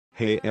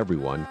Hey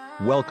everyone,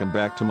 welcome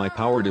back to my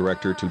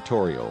Powerdirector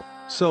tutorial.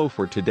 So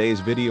for today's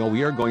video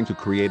we are going to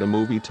create a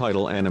movie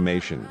title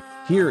animation.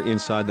 Here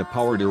inside the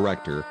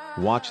Powerdirector,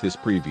 watch this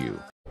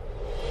preview.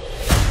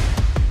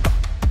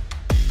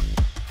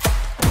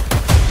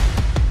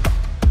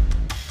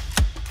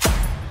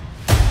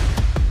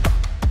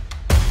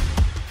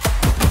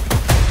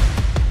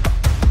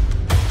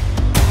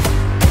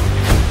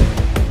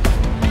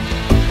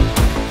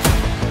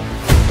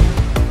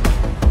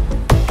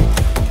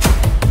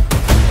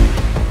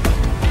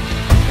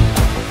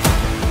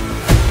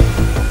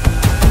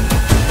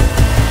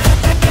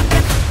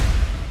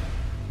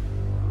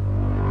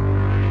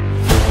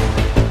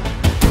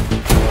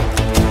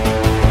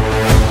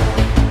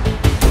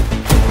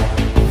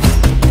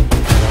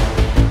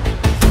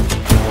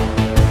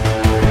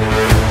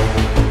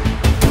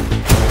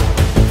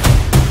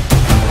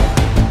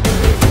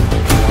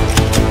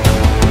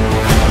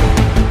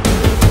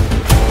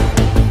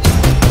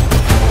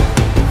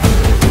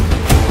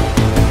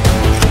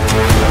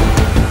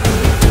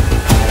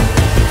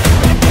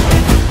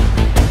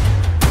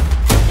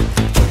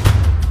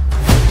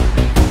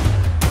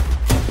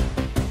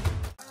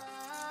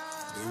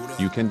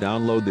 You can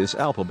download this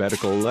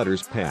alphabetical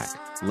letters pack,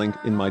 link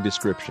in my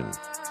description.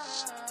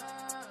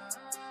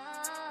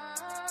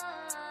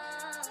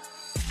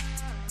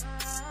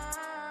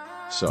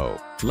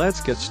 So,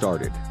 let's get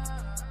started.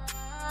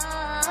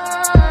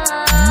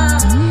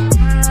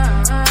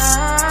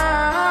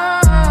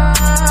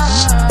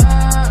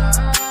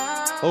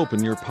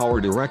 Open your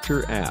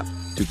Powerdirector app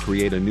to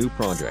create a new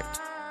project.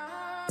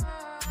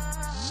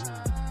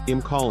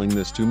 I'm calling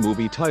this to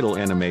movie title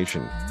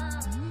animation.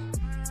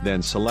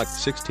 Then select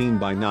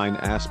 16:9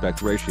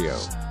 aspect ratio.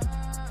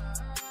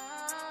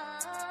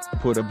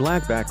 Put a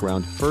black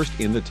background first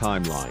in the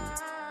timeline.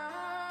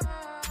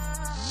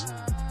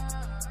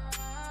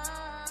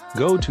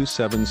 Go to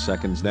 7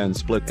 seconds, then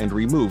split and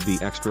remove the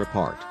extra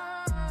part.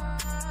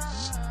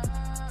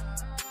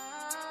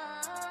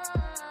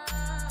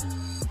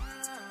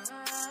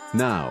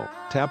 Now,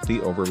 tap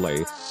the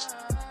overlay.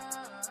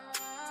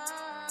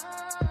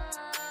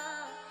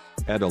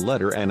 Add a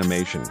letter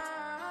animation.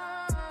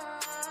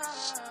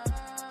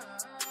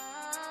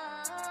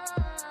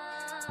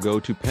 Go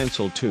to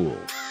Pencil tool,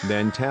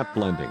 then tap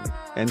Blending,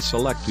 and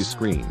select to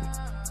Screen.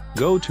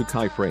 Go to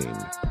Keyframe,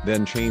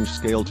 then change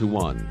Scale to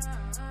 1.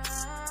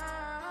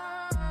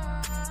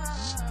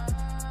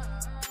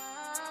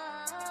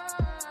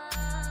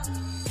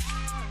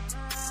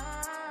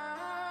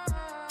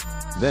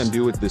 Then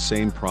do it the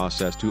same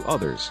process to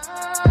others.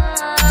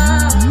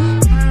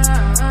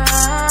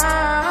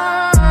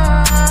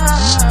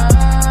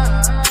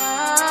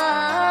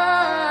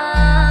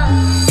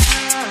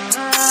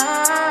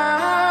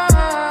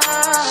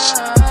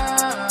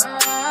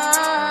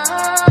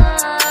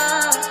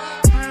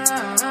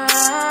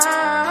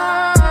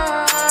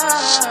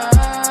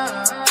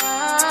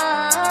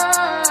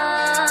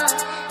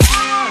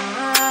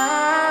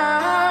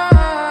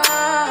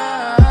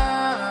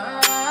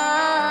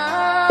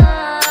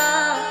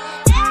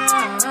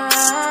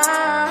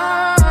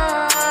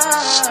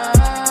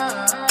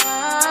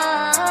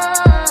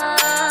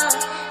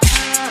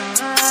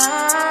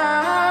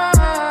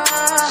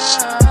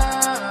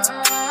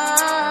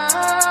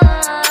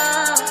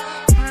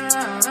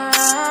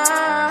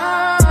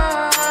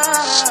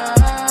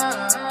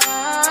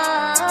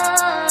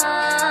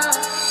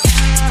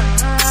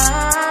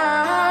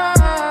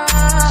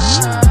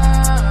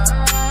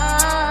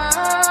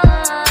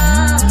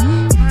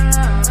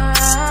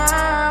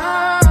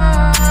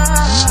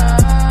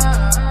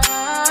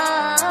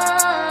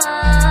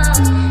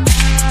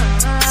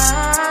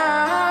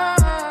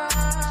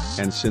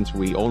 And since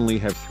we only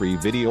have 3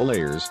 video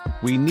layers,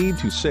 we need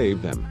to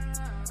save them.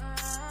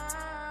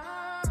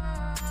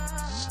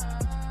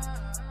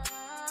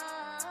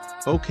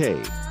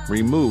 Okay,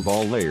 remove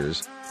all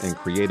layers, and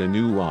create a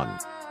new one.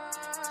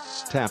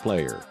 Tap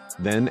Layer,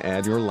 then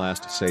add your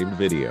last saved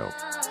video.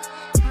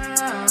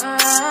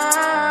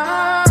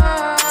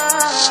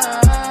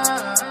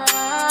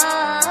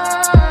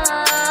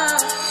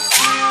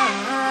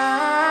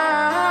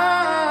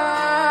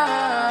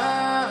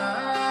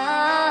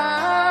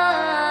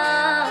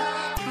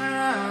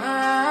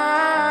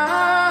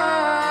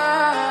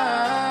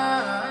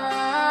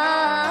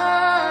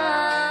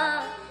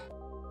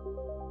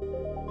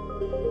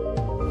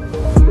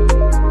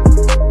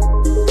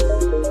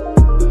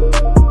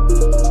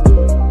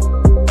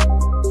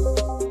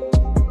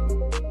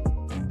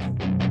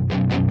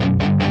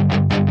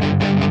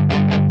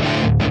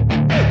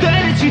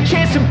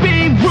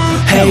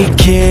 Hey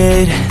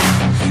kid,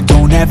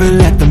 don't ever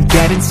let them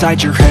get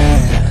inside your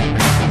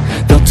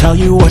head. They'll tell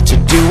you what to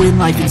do in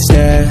life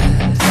instead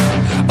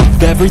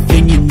of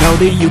everything you know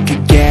that you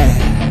could get.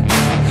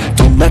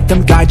 Don't let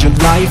them guide your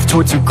life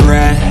towards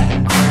regret.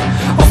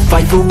 I'll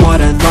fight for what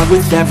I love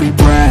with every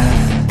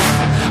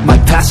breath. My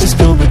past is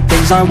filled with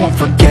things I won't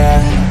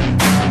forget.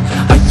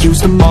 I use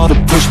them all to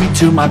push me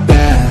to my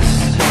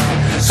best.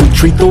 So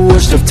treat the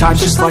worst of times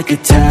just like a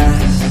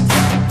test.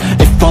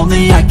 If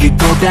only I could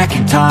go back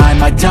in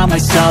time, I'd tell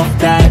myself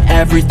that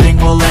everything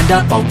will end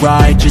up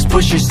alright. Just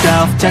push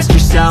yourself, test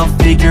yourself,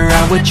 figure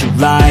out what you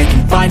like,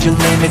 and find your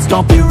limits,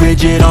 don't be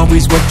rigid,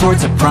 always work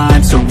towards a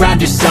prime.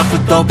 Surround yourself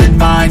with open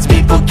minds,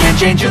 people can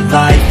change your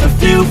life. A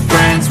few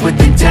friends with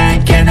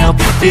intent can help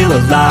you feel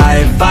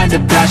alive. Find a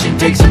passion,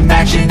 take some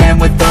action, and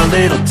with a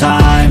little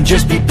time,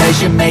 just be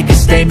patient, make a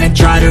statement,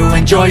 try to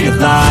enjoy your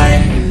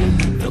life.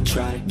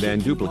 Then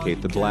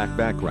duplicate the black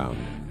background.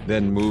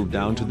 Then move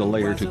down to the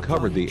layer to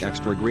cover the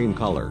extra green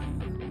color.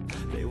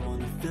 They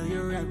wanna fill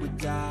your head with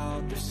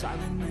doubt. They're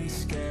silently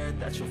scared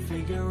that you'll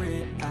figure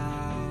it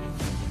out.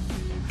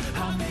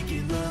 I'll make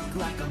it look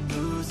like I'm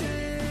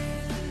losing,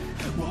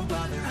 won't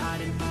bother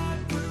hiding my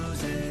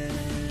bruises.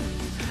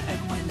 And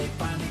when they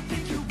finally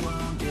think you're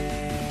wounded,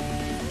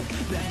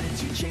 then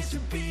it's your chance to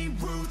be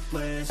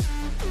ruthless.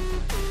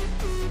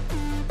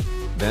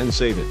 Then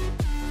save it.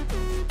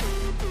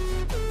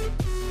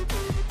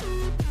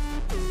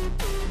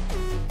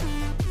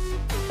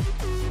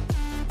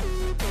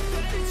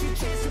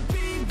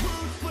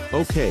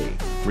 Okay,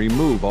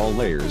 remove all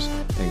layers,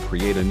 and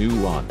create a new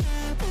one.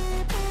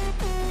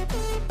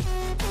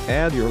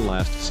 Add your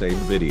last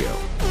saved video.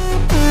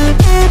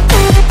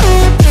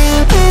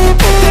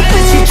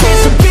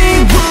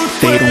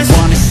 They don't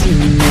wanna see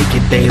me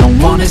naked, they don't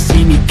wanna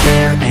see me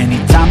care.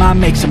 Anytime I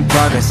make some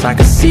progress, I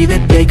can see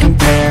that they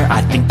compare.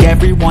 I think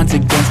everyone's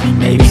against me,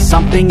 maybe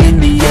something in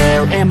the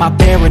air. Am I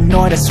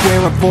paranoid? I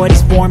swear a void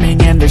is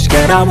forming and they're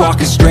scared I walk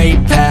a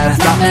straight path.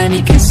 Not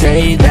many can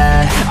say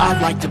that.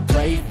 I like to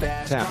play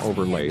fast. Tap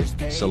overlay,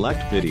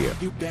 select video.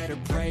 You better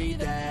pray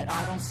that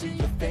I don't see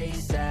your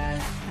face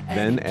at.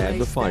 Then add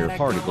the fire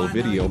particle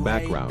video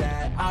background.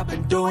 I've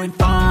been doing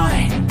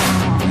fine,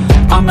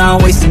 I'm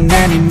not wasting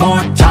any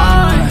more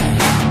time.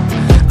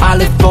 I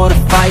live for the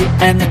fight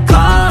and the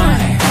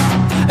climb,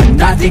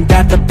 and I think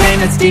that the pain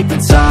that's deep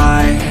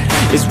inside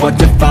is what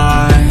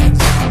defines.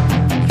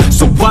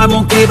 So I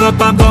won't give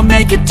up, I'm gonna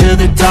make it to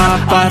the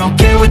top. I don't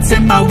care what's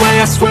in my way,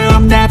 I swear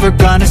I'm never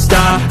gonna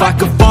stop. I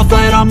could fall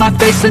flat on my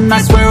face and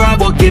I swear I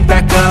won't get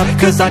back up,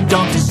 cause I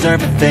don't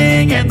deserve a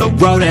thing and the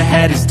road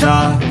ahead is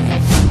tough.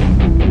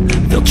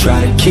 They'll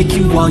try to kick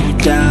you while you're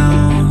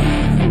down,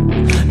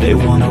 they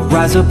wanna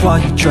rise up while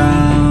you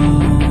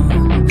drown.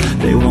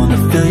 They wanna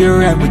fill your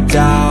head with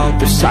doubt.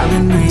 They're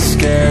silently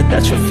scared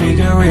that you'll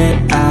figure it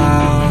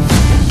out.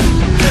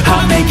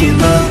 I'll make it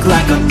look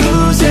like I'm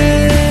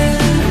losing,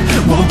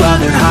 won't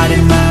bother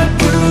hiding my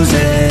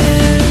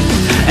bruises.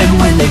 And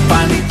when they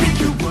finally think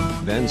you're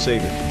wounded, Then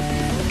save it.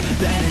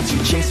 then it's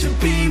your chance to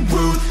be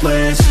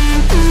ruthless.